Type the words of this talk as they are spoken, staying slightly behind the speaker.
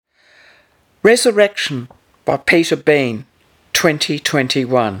Resurrection by Peter Bean,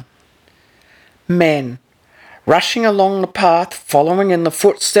 2021. Men rushing along the path following in the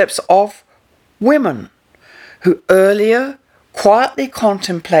footsteps of women who earlier, quietly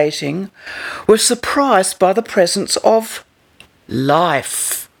contemplating, were surprised by the presence of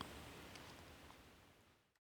life.